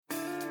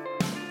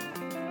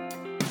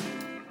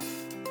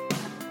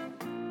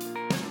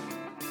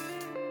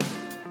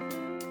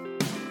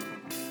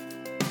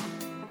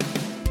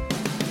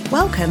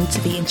Welcome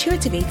to the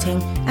Intuitive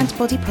Eating and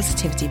Body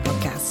Positivity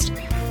podcast.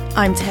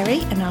 I'm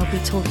Terry and I'll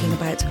be talking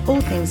about all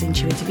things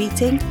intuitive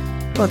eating,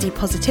 body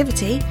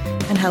positivity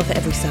and health at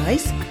every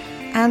size,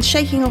 and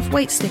shaking off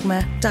weight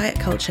stigma, diet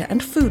culture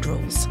and food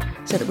rules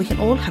so that we can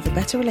all have a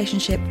better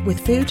relationship with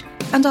food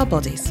and our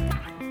bodies.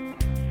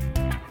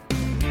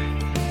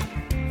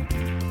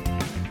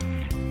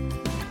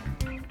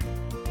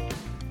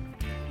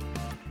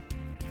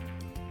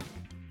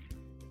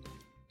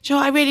 Do you know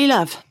what I really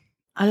love?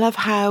 I love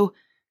how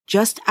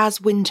just as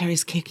winter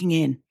is kicking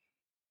in,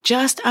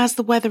 just as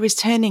the weather is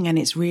turning and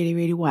it's really,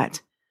 really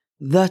wet,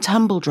 the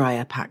tumble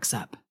dryer packs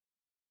up.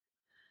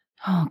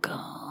 Oh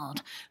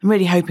God, I'm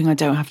really hoping I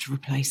don't have to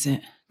replace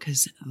it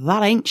because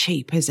that ain't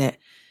cheap, is it?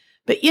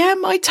 But yeah,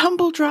 my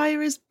tumble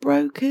dryer is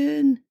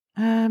broken.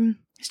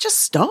 It's just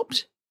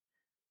stopped.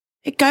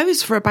 It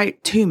goes for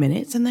about 2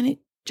 minutes and then it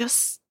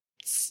just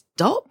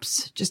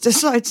stops, just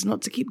decides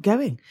not to keep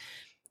going.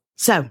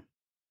 So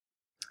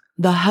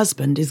the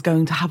husband is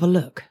going to have a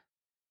look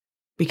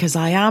because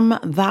I am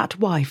that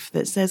wife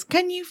that says,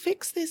 can you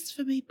fix this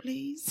for me,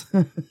 please?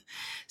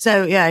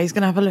 So yeah, he's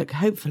going to have a look.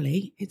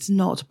 Hopefully it's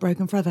not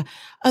broken forever.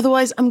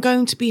 Otherwise, I'm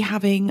going to be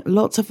having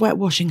lots of wet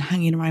washing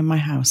hanging around my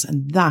house.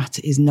 And that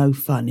is no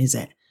fun, is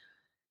it?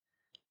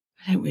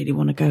 I don't really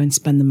want to go and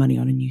spend the money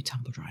on a new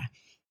tumble dryer.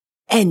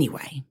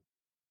 Anyway,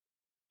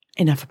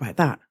 enough about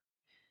that.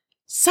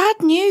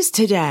 Sad news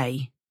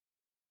today.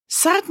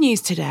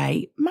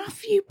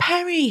 Matthew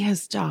Perry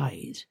has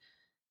died.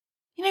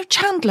 You know,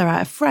 Chandler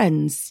out of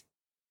Friends.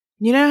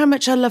 You know how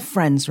much I love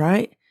Friends,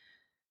 right?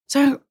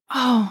 So,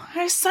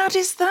 how sad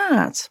is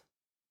that?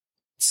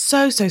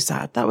 So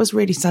sad. That was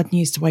really sad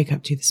news to wake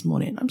up to this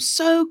morning. I'm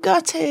so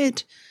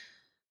gutted.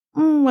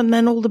 And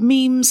then all the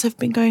memes have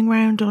been going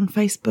around on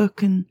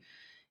Facebook and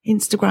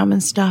Instagram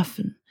and stuff.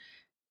 And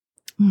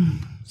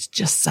it's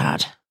just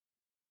sad.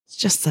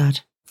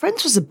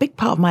 Friends was a big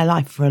part of my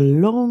life for a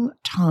long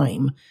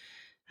time.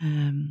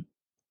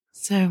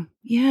 So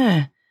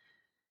yeah,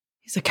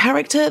 he's a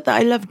character that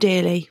I love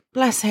dearly.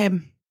 Bless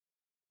him.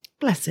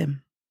 I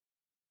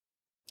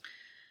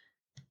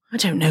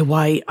don't know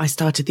why I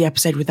started the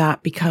episode with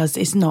that because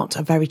it's not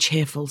a very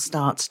cheerful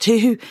start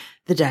to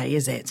the day,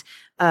 is it?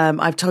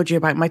 I've told you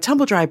about my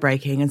tumble dryer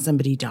breaking and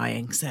somebody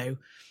dying. So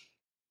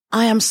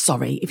I am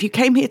sorry. If you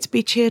came here to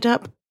be cheered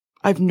up,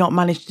 I've not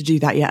managed to do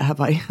that yet, have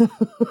I?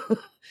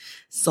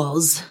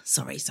 Soz.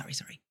 Sorry.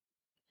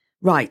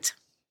 Right.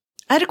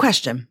 I had a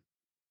question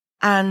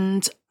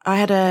and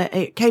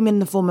it came in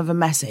the form of a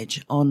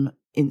message on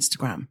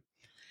Instagram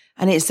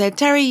and it said,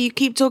 Terry, you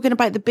keep talking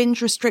about the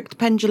binge restrict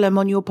pendulum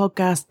on your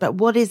podcast, but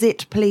what is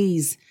it,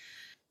 please?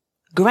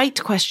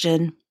 Great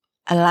question.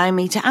 Allow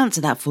me to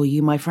answer that for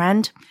you, my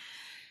friend.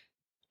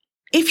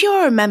 If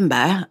you're a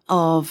member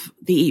of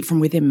the Eat From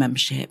Within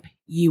membership,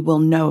 you will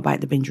know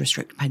about the binge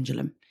restrict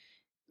pendulum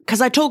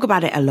because I talk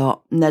about it a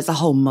lot and there's a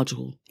whole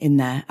module in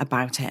there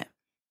about it.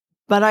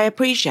 But I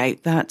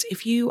appreciate that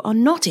if you are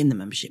not in the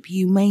membership,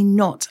 you may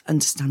not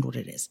understand what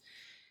it is.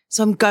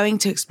 So I'm going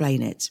to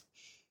explain it.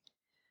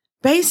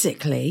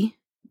 Basically,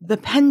 the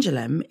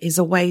pendulum is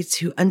a way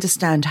to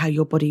understand how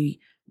your body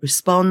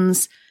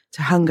responds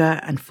to hunger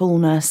and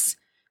fullness,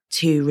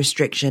 to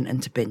restriction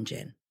and to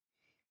binging.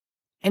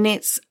 And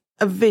it's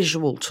a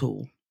visual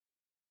tool.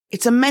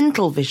 It's a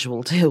mental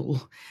visual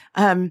tool.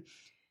 And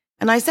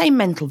I say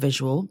mental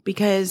visual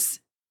because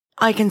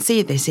I can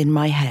see this in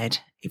my head.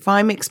 If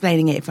I'm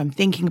explaining it, if I'm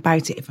thinking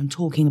about it, if I'm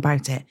talking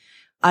about it,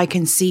 I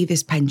can see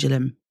this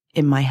pendulum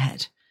in my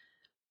head.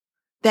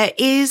 There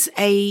is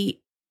a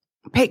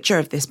picture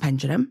of this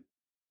pendulum.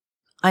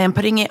 I am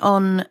putting it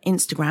on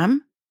Instagram.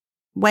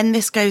 When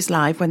this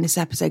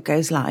episode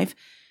goes live,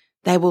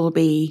 there will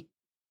be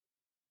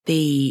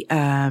the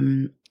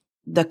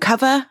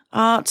cover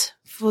art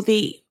for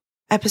the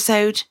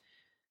episode,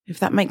 if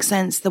that makes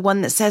sense, the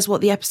one that says what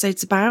the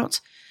episode's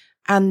about.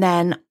 And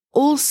then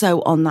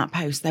also on that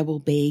post, there will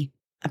be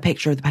a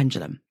picture of the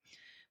pendulum.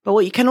 But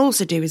what you can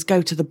also do is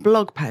go to the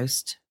blog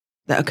post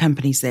that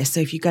accompanies this. So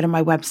if you go to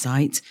my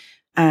website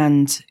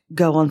and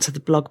go onto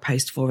the blog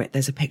post for it,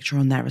 there's a picture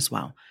on there as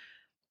well.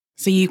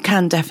 So you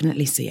can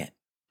definitely see it.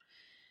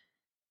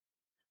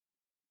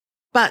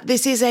 But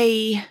this is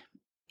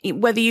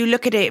whether you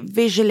look at it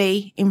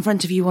visually in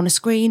front of you on a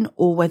screen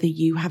or whether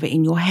you have it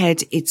in your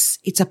head,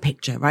 it's a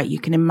picture, right? You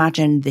can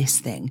imagine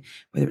this thing,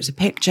 whether it's a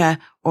picture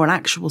or an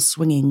actual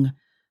swinging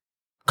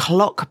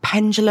clock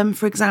pendulum,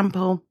 for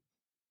example.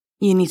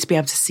 You need to be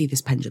able to see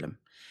this pendulum.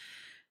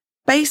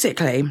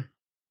 Basically,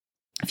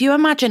 if you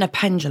imagine a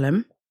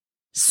pendulum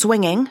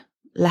swinging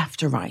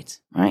left to right?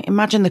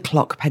 Imagine the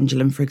clock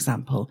pendulum, for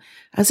example.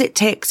 As it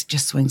ticks, it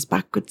just swings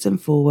backwards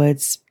and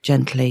forwards,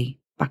 gently,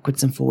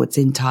 backwards and forwards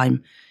in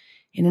time,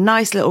 in a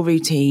nice little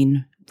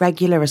routine,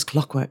 regular as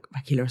clockwork,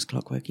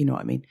 you know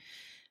what I mean?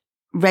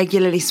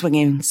 Regularly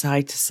swinging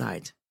side to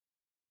side.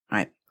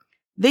 Right.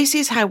 This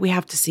is how we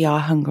have to see our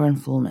hunger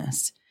and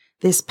fullness.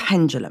 This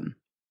pendulum,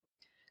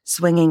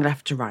 swinging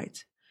left to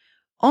right.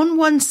 On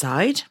one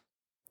side,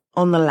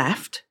 on the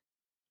left,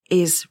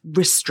 is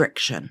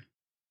restriction.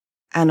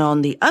 And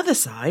on the other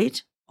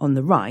side, on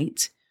the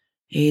right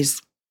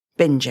is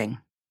binging.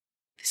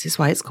 This is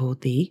why it's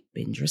called the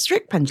binge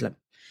restrict pendulum.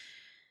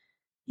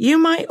 You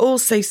might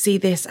also see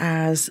this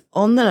as,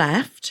 on the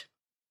left,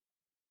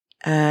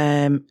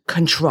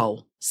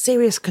 control,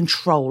 serious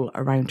control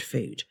around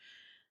food.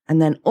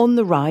 And then on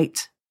the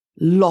right,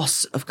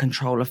 loss of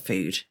control of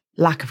food,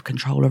 lack of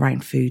control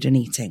around food and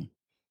eating.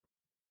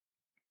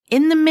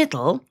 In the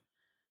middle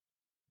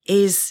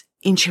is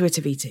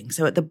intuitive eating.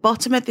 So at the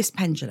bottom of this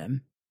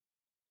pendulum,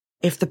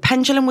 if the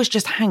pendulum was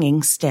just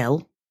hanging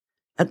still,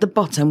 at the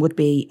bottom would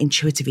be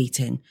intuitive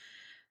eating,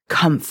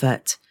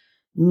 comfort,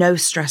 no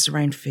stress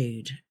around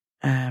food,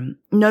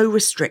 no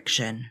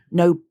restriction,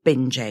 no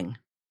binging.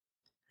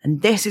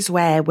 And this is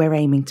where we're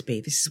aiming to be.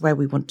 This is where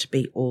we want to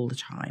be all the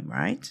time,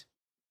 right?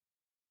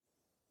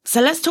 So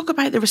let's talk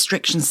about the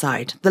restriction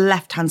side, the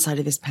left-hand side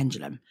of this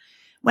pendulum.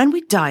 When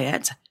we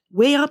diet,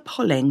 we are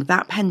pulling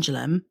that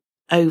pendulum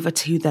over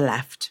to the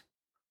left.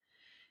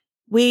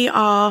 We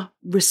are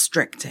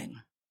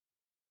restricting.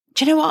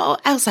 Do you know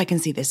what else I can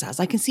see this as?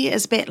 I can see it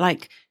as a bit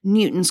like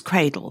Newton's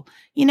cradle.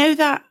 You know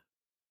that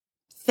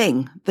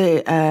thing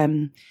that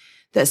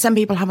some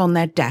people have on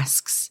their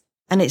desks,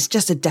 and it's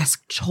just a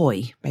desk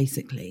toy,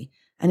 basically.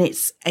 And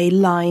it's a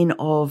line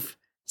of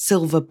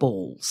silver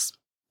balls.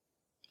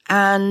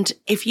 And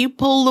if you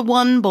pull the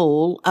one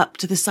ball up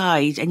to the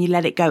side and you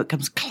let it go, it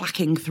comes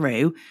clacking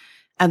through,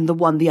 and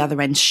the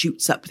other end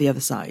shoots up the other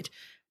side.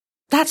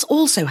 That's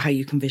also how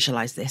you can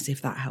visualize this,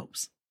 if that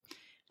helps.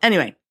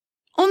 Anyway,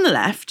 on the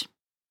left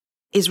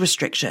is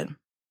restriction.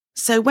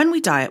 So when we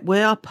diet, we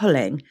are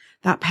pulling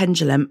that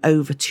pendulum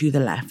over to the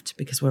left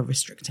because we're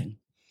restricting.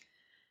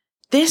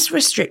 This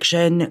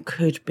restriction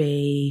could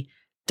be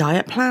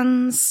diet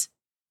plans,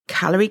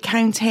 calorie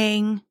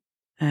counting,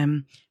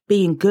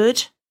 being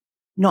good,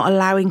 not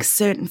allowing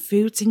certain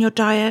foods in your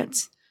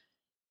diet.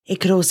 It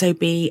could also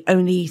be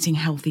only eating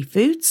healthy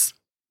foods.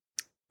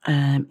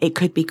 It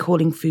could be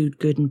calling food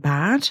good and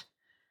bad.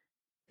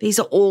 These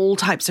are all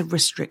types of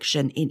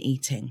restriction in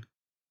eating.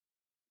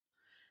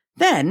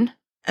 Then,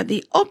 at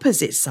the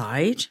opposite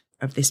side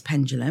of this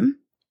pendulum,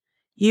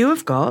 you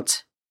have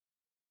got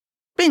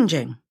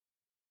binging.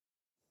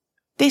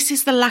 This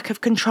is the lack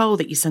of control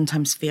that you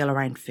sometimes feel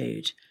around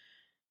food.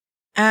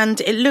 And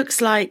it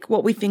looks like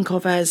what we think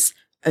of as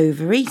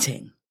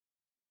overeating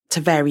to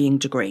varying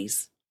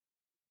degrees.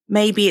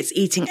 Maybe it's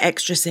eating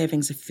extra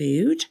servings of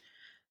food,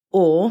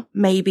 or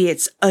maybe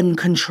it's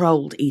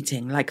uncontrolled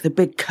eating, like the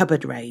big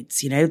cupboard raids,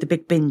 the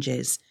big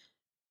binges.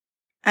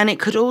 And it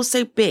could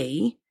also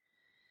be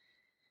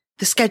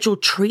the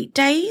scheduled treat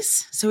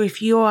days. So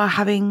if you are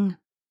having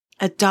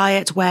a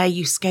diet where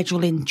you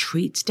schedule in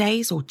treat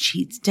days or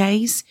cheat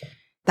days,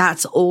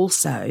 that's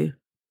also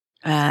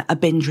a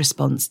binge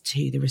response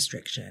to the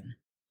restriction.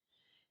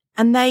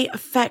 And they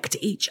affect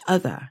each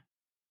other.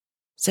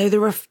 So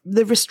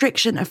the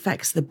restriction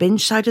affects the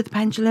binge side of the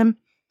pendulum,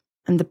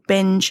 and the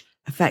binge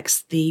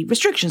affects the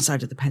restriction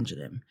side of the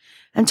pendulum.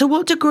 And to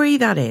what degree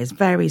that is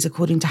varies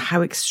according to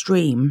how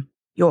extreme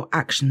your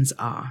actions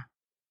are.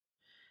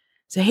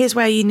 So here's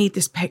where you need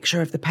this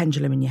picture of the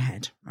pendulum in your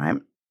head, right?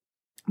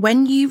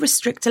 When you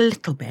restrict a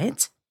little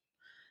bit,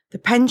 the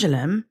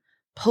pendulum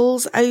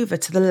pulls over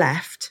to the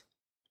left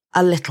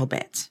a little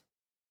bit,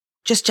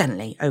 just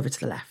gently over to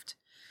the left.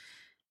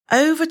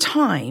 Over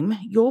time,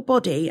 your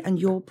body and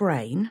your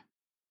brain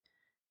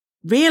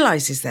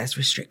realizes there's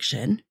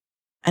restriction,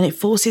 and it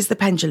forces the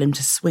pendulum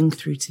to swing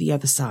through to the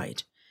other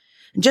side.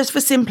 And just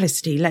for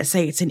simplicity, let's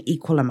say it's an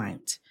equal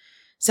amount.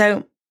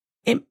 So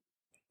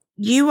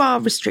you are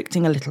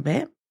restricting a little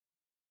bit,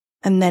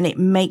 and then it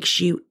makes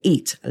you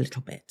eat a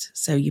little bit.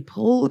 So you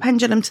pull the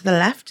pendulum to the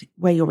left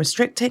where you're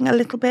restricting a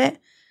little bit,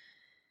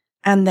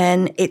 and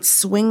then it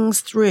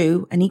swings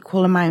through an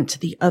equal amount to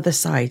the other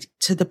side,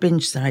 to the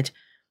binge side,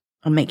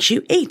 and makes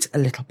you eat a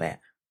little bit.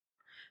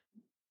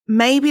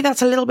 Maybe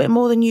that's a little bit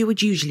more than you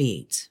would usually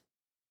eat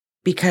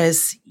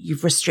because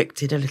you've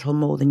restricted a little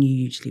more than you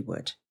usually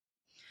would.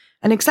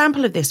 An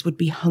example of this would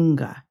be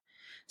hunger.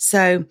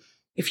 So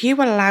if you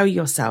allow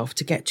yourself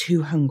to get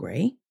too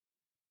hungry,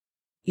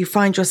 you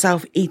find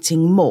yourself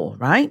eating more,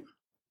 right?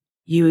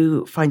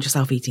 You find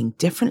yourself eating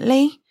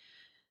differently,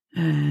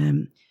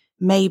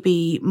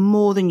 maybe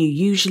more than you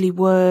usually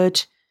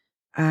would,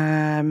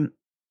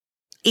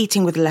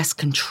 eating with less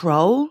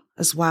control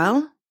as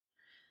well.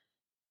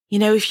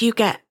 If you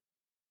get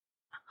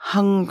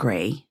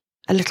hungry,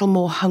 a little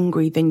more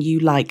hungry than you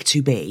like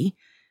to be,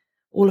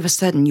 all of a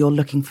sudden you're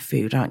looking for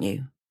food, aren't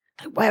you?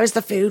 Like, where is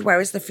the food? Where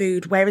is the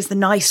food? Where is the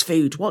nice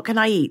food? What can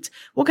I eat?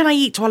 What can I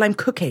eat while I'm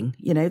cooking?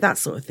 That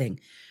sort of thing.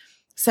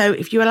 So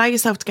if you allow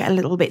yourself to get a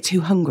little bit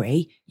too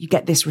hungry, you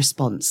get this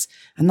response.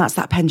 And that's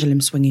that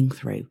pendulum swinging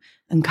through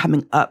and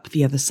coming up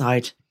the other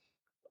side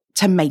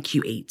to make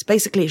you eat.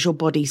 Basically, it's your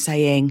body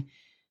saying,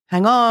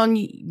 hang on,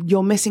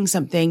 you're missing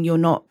something. You're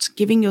not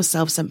giving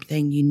yourself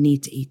something. You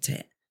need to eat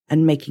it,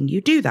 and making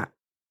you do that.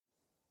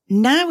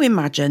 Now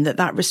imagine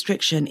that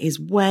restriction is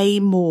way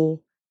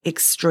more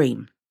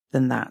extreme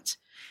than that.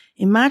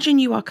 Imagine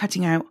you are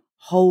cutting out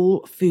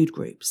whole food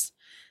groups.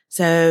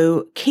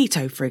 So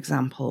keto, for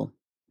example,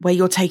 where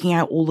you're taking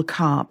out all the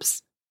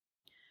carbs,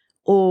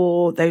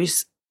 or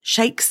those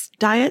shakes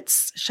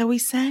diets, shall we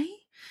say,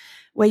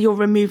 where you're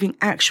removing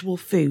actual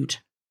food.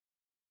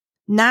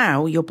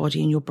 Now your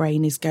body and your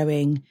brain is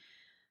going,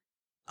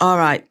 all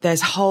right,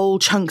 there's whole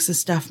chunks of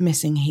stuff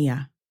missing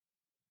here.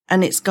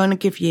 And it's going to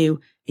give you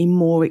a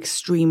more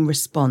extreme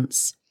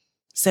response.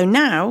 So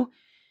now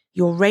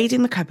you're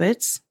raiding the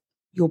cupboards,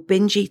 you're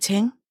binge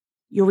eating,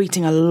 you're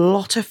eating a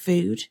lot of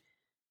food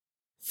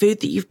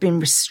that you've been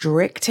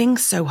restricting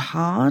so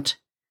hard.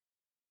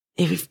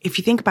 If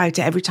you think about it,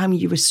 every time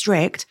you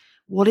restrict,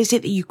 what is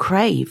it that you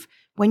crave?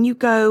 When you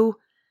go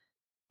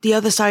the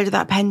other side of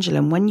that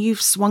pendulum, when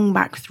you've swung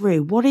back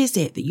through, what is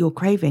it that you're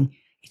craving?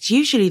 It's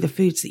usually the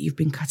foods that you've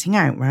been cutting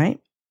out, right?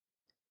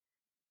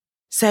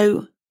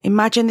 So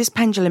imagine this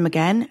pendulum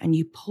again, and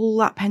you pull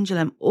that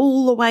pendulum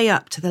all the way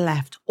up to the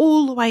left,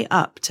 all the way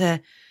up to,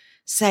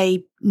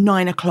 say,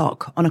 9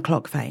 o'clock on a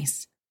clock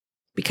face,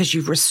 because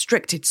you've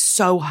restricted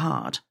so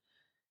hard.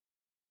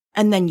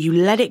 And then you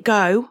let it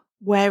go.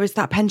 Where is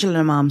that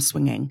pendulum arm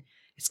swinging?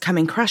 It's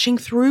coming crashing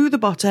through the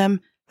bottom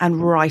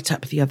and right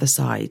up the other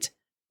side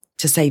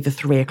to, say, the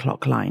 3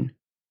 o'clock line.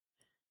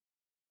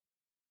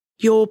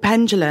 Your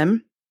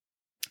pendulum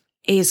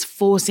is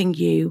forcing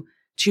you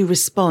to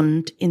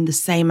respond in the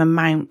same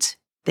amount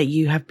that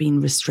you have been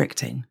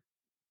restricting.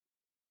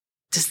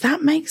 Does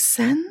that make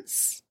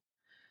sense?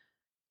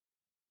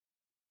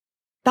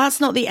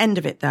 That's not the end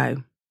of it,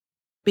 though,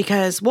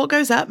 because what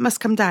goes up must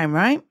come down,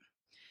 right?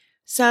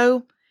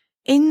 So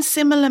in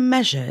similar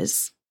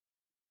measures,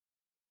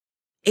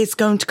 it's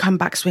going to come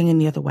back swinging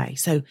the other way.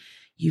 So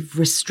you've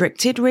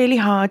restricted really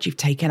hard. You've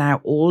taken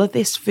out all of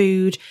this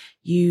food.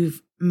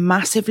 You've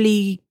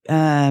massively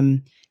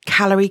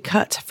calorie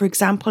cut, for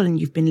example, and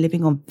you've been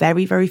living on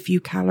very, very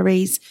few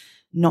calories,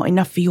 not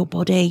enough for your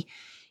body.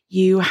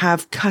 You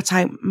have cut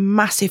out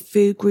massive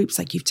food groups,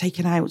 like you've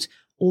taken out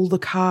all the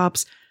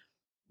carbs.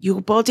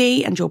 Your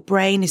body and your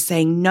brain is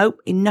saying, nope,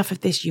 enough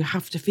of this. You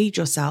have to feed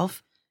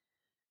yourself.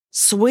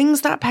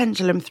 Swings that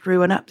pendulum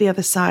through and up the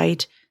other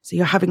side. So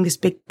you're having this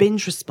big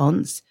binge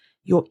response.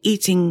 You're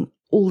eating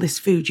all this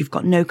food. You've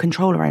got no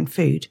control around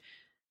food.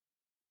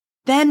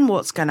 Then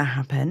what's going to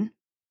happen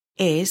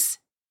is,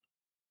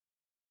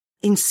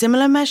 in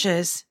similar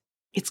measures,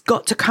 it's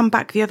got to come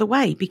back the other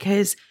way,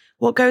 because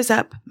what goes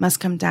up must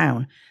come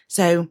down.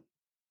 So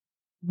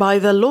by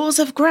the laws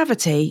of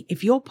gravity,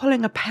 if you're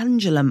pulling a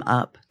pendulum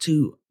up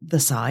to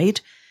the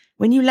side,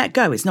 when you let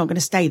go, it's not going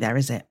to stay there,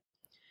 is it?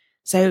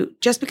 So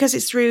just because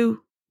it's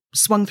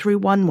swung through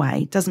one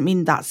way doesn't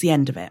mean that's the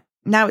end of it.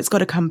 Now it's got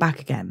to come back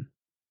again.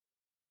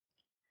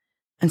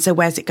 And so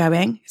where's it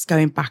going? It's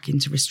going back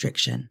into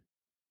restriction.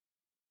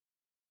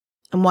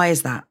 And why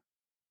is that?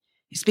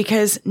 It's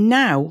because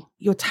now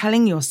you're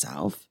telling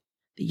yourself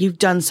that you've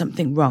done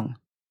something wrong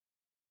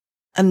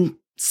and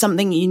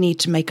something you need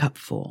to make up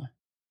for.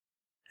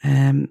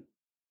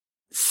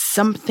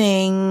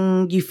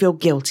 Something you feel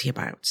guilty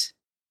about.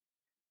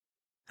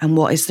 And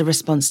what is the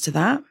response to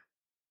that?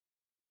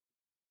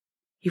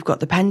 You've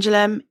got the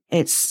pendulum.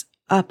 It's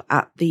up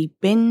at the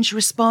binge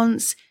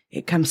response.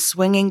 It comes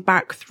swinging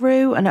back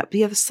through and up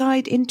the other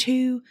side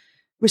into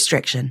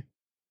restriction.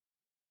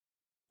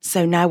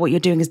 So now what you're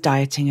doing is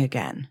dieting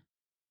again.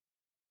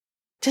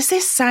 Does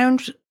this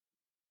sound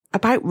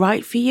about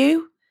right for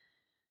you?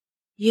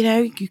 You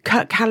know, you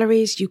cut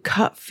calories, you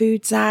cut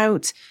foods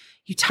out,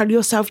 you tell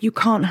yourself you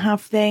can't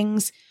have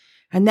things,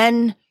 and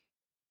then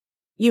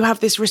you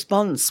have this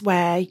response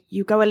where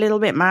you go a little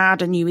bit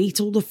mad and you eat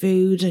all the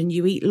food and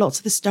you eat lots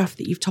of the stuff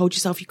that you've told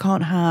yourself you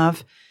can't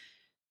have.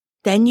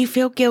 Then you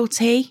feel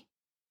guilty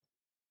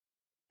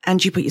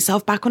and you put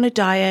yourself back on a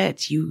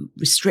diet. You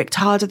restrict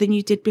harder than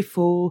you did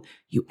before.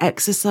 You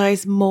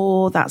exercise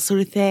more, that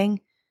sort of thing.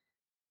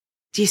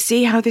 Do you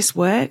see how this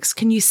works?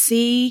 Can you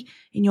see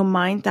in your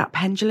mind that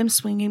pendulum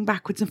swinging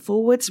backwards and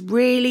forwards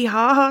really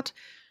hard?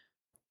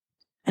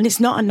 And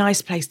it's not a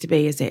nice place to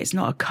be, is it? It's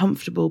not a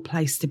comfortable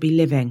place to be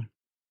living.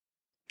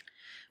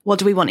 What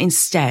do we want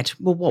instead?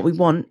 Well, what we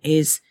want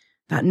is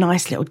that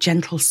nice little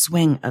gentle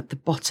swing at the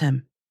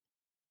bottom.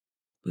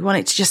 We want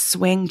it to just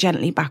swing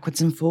gently backwards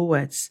and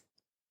forwards.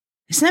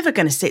 It's never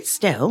going to sit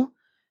still,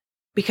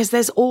 because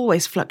there's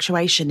always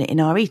fluctuation in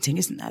our eating,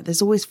 isn't there?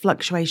 There's always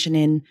fluctuation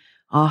in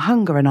our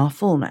hunger and our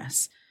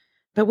fullness.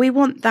 But we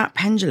want that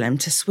pendulum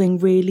to swing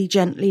really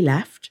gently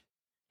left,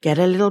 get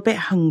a little bit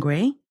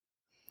hungry,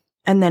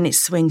 and then it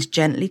swings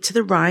gently to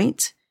the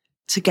right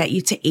to get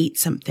you to eat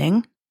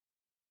something.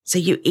 So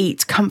you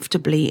eat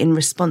comfortably in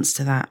response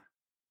to that.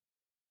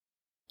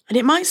 And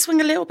it might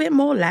swing a little bit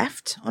more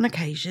left on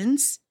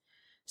occasions.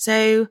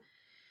 So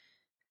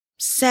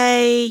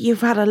say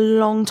you've had a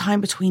long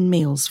time between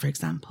meals, for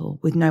example,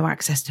 with no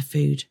access to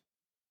food.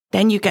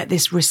 Then you get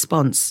this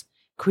response,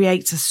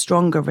 creates a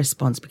stronger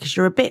response because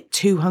you're a bit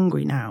too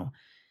hungry now.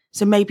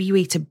 So maybe you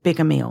eat a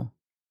bigger meal.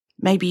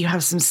 Maybe you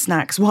have some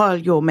snacks while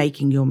you're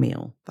making your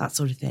meal, that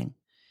sort of thing.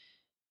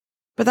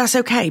 But that's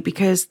okay,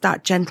 because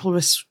that gentle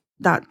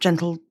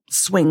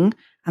swing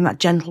and that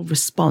gentle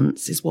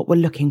response is what we're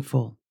looking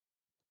for.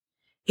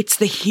 It's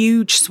the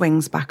huge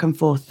swings back and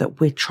forth that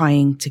we're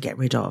trying to get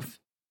rid of.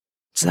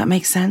 Does that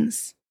make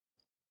sense?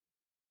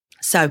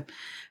 So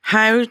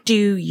how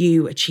do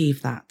you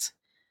achieve that?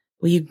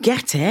 Well, you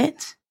get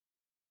it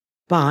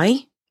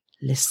by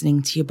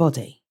listening to your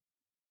body.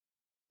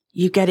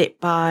 You get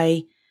it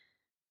by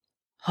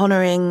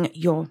honouring.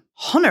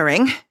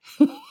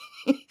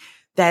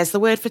 There's the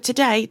word for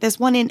today. There's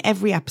one in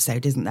every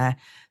episode, isn't there?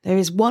 There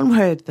is one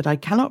word that I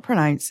cannot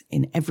pronounce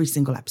in every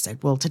single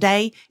episode. Well,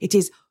 today it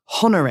is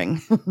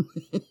honouring.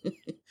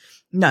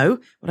 No,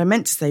 what I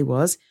meant to say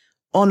was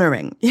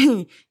honouring.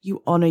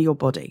 You honour your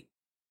body.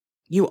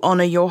 You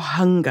honour your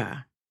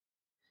hunger.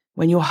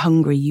 When you're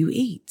hungry, you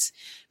eat,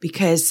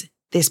 because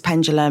this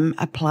pendulum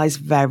applies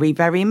very,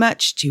 very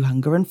much to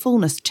hunger and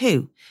fullness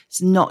too.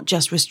 It's not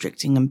just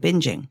restricting and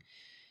binging.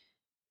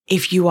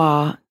 If you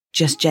are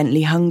just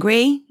gently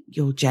hungry,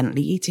 you'll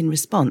gently eat in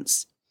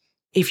response.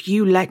 If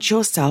you let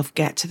yourself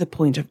get to the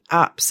point of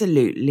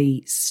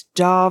absolutely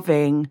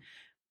starving,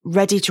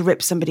 ready to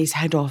rip somebody's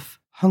head off,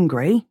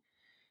 hungry,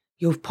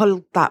 you've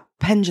pulled that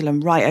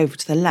pendulum right over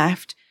to the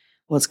left.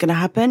 What's going to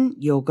happen?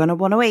 You're going to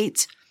want to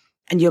eat,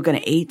 and you're going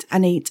to eat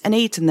and eat and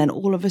eat. And then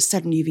all of a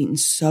sudden you've eaten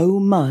so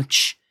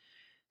much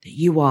that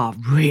you are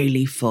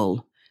really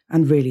full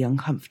and really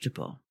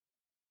uncomfortable.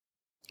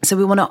 So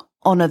we want to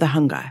honour the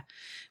hunger.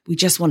 We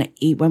just want to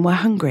eat when we're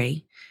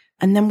hungry,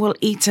 and then we'll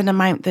eat an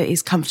amount that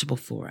is comfortable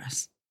for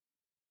us.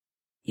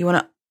 You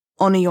want to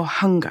honour your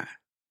hunger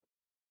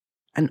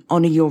and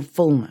honour your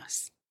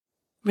fullness,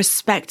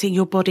 respecting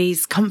your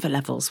body's comfort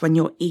levels when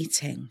you're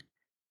eating.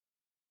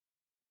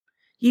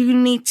 You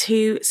need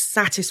to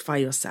satisfy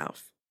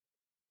yourself.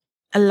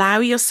 Allow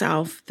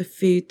yourself the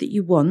food that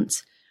you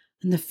want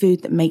and the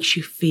food that makes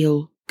you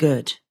feel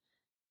good.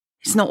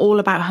 It's not all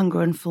about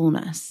hunger and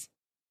fullness.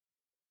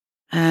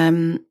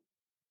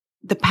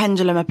 The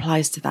pendulum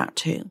applies to that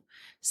too.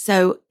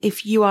 So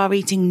if you are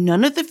eating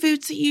none of the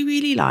foods that you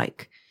really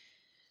like,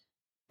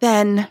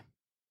 then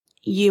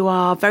you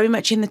are very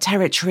much in the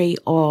territory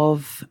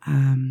of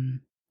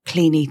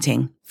clean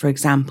eating, for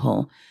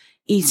example,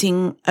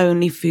 eating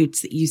only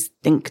foods that you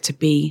think to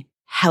be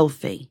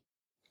healthy.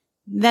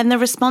 Then the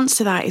response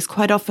to that is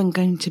quite often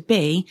going to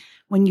be,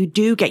 when you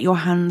do get your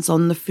hands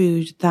on the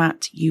food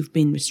that you've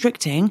been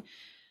restricting,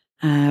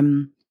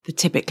 the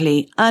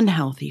typically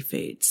unhealthy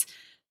foods,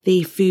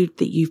 the food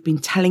that you've been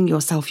telling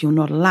yourself you're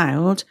not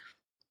allowed,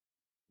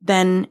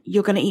 then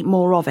you're going to eat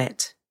more of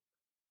it.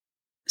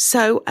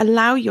 So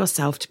allow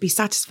yourself to be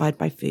satisfied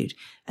by food.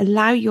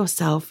 Allow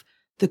yourself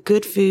the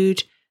good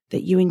food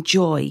that you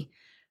enjoy,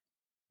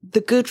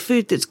 the good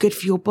food that's good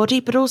for your body,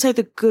 but also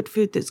the good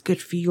food that's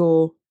good for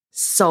your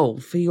soul,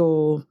 for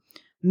your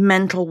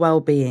mental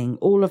well-being,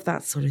 all of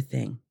that sort of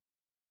thing.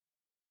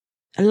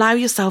 Allow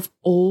yourself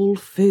all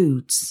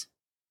foods.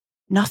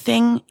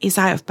 Nothing is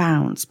out of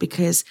bounds,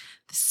 because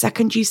the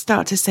second you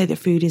start to say that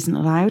food isn't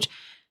allowed,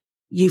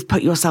 you've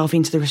put yourself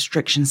into the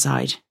restriction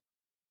side.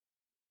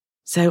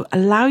 So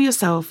allow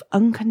yourself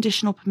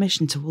unconditional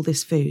permission to all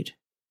this food.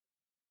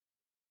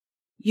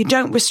 You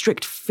don't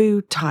restrict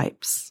food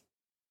types.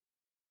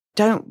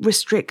 Don't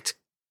restrict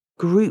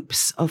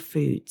groups of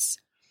foods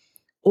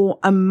or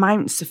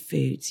amounts of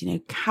foods. You know,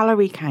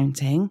 calorie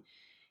counting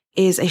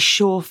is a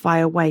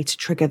surefire way to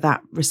trigger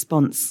that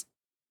response,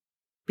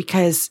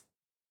 because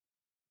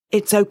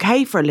it's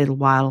okay for a little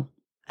while.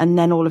 And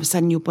then all of a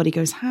sudden your body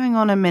goes, hang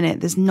on a minute,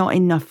 there's not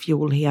enough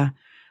fuel here.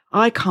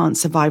 I can't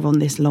survive on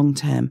this long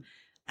term.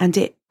 And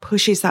it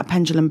pushes that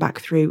pendulum back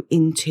through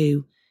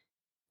into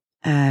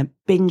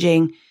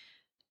binging.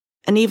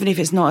 And even if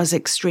it's not as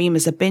extreme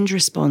as a binge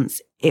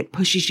response, it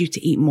pushes you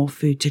to eat more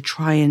food to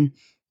try and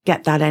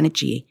get that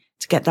energy,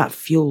 to get that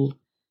fuel,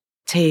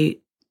 to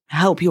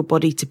help your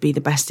body to be the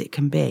best it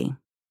can be.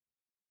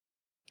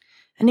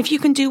 And if you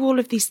can do all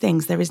of these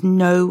things, there is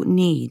no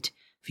need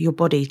for your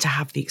body to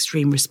have the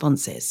extreme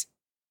responses.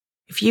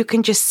 If you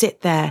can just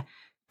sit there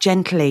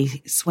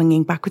gently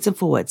swinging backwards and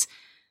forwards,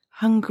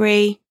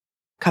 hungry,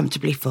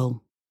 comfortably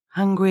full,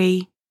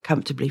 hungry,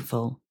 comfortably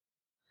full.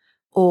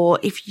 Or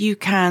if you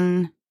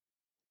can,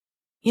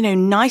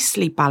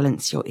 nicely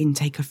balance your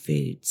intake of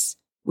foods,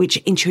 which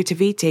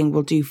intuitive eating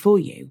will do for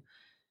you.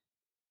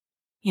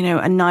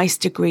 A nice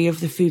degree of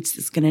the foods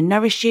that's going to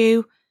nourish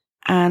you,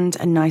 and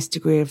a nice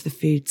degree of the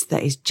foods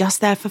that is just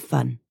there for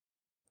fun.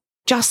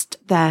 Just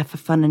there for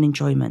fun and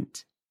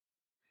enjoyment.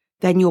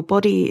 Then your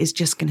body is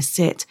just going to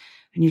sit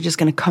and you're just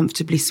going to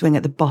comfortably swing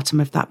at the bottom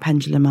of that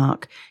pendulum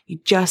arc. You're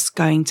just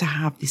going to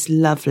have this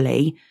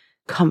lovely,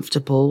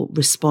 comfortable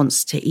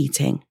response to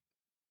eating.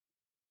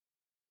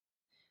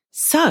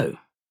 So,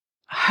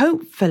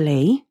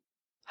 hopefully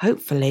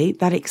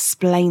that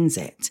explains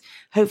it.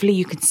 Hopefully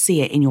you can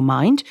see it in your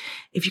mind.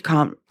 If you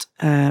can't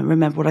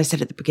remember what I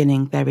said at the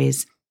beginning, there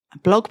is a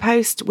blog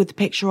post with the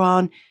picture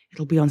on.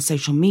 It'll be on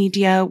social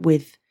media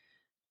with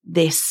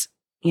this,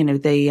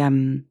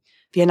 the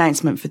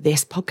announcement for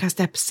this podcast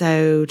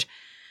episode.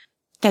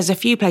 There's a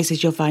few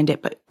places you'll find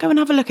it, but go and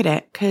have a look at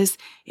it, because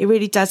it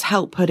really does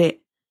help put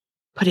it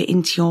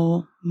into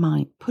your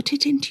mind. Put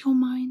it into your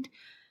mind.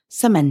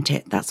 cement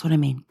it. That's what I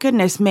mean.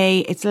 Goodness me,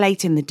 it's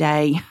late in the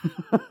day.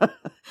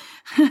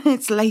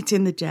 It's late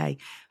in the day.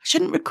 I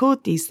shouldn't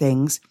record these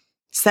things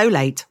so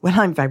late when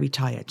I'm very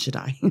tired, should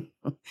I?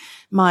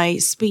 My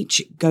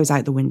speech goes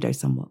out the window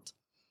somewhat.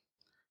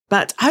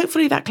 But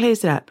hopefully that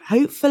clears it up.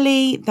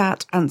 Hopefully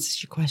that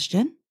answers your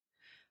question.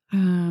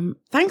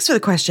 Thanks for the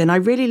question. I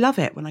really love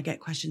it when I get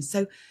questions.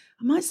 So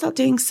I might start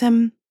doing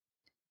some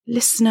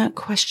listener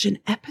question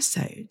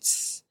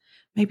episodes.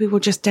 Maybe we'll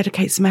just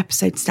dedicate some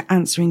episodes to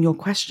answering your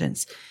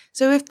questions.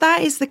 So if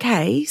that is the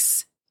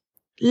case,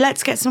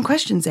 let's get some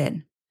questions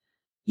in.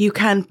 You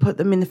can put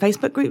them in the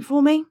Facebook group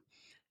for me.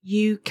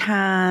 You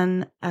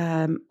can,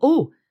 you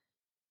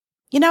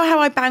know how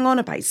I bang on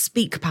about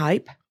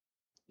SpeakPipe?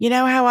 You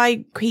know how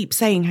I keep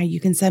saying how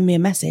you can send me a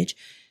message?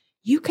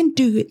 You can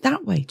do it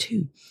that way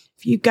too.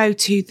 If you go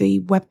to the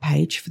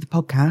webpage for the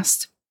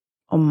podcast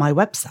on my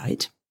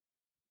website,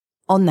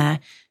 on there,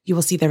 you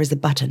will see there is a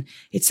button.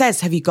 It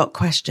says, have you got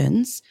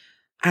questions?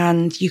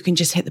 And you can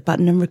just hit the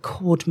button and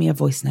record me a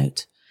voice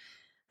note.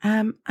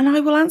 And I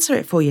will answer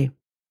it for you.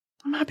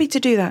 I'm happy to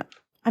do that.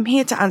 I'm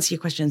here to answer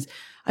your questions.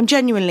 I'm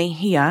genuinely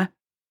here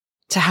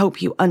to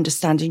help you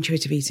understand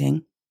intuitive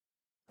eating,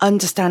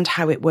 understand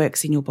how it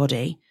works in your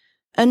body,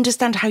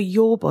 understand how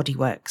your body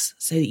works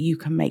so that you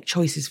can make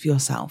choices for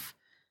yourself.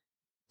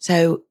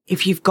 So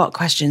if you've got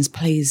questions,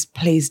 please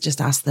just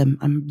ask them.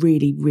 I'm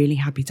really, really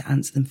happy to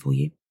answer them for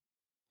you.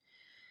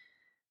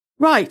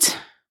 Right.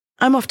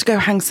 I'm off to go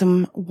hang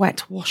some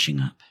wet washing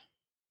up.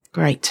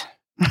 Great.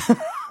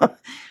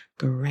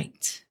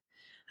 Great.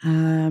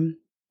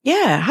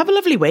 Yeah, have a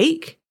lovely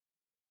week.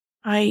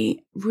 I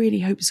really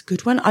hope it's a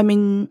good one.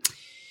 I'm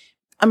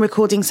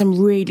recording some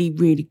really,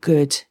 really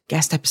good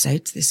guest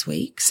episodes this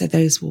week. So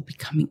those will be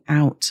coming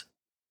out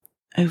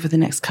over the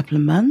next couple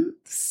of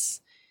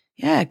months.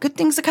 Yeah, good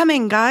things are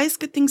coming, guys.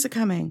 Good things are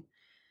coming.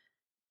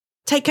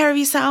 Take care of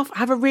yourself.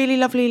 Have a really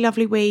lovely,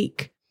 lovely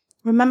week.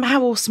 Remember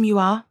how awesome you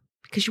are,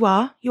 because you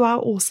are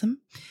awesome.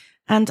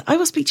 And I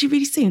will speak to you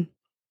really soon.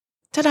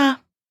 Ta-da.